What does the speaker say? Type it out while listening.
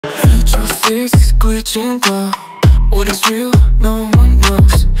it's glitching now. What is real, no one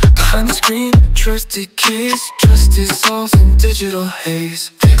knows. Behind the screen, truth decays. Trust dissolves in digital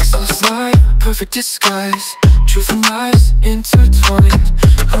haze. Pixels lie, perfect disguise. Truth and lies intertwined.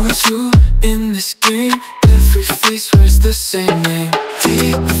 Who is who in this game? Every face wears the same name.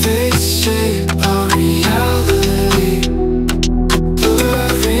 Deepfakes shape our reality,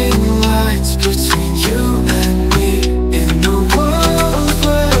 blurring lines between you and me. In a world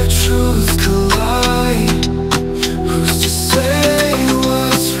where truth collide, who's to say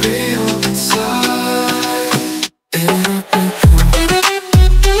what's real inside?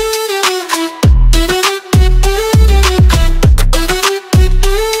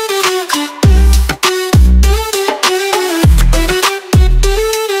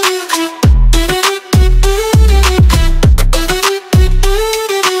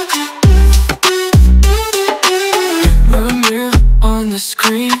 On the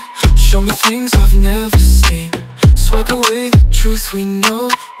screen, show me things I've never seen. Swipe away the truth we know.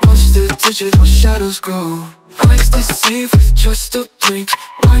 Watch the digital shadows grow. Eyes deceive with just a blink.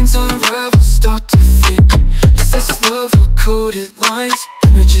 Minds unravel, start to think. Excessive love or coded lines.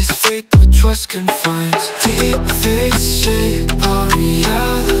 Images fade but trust confines.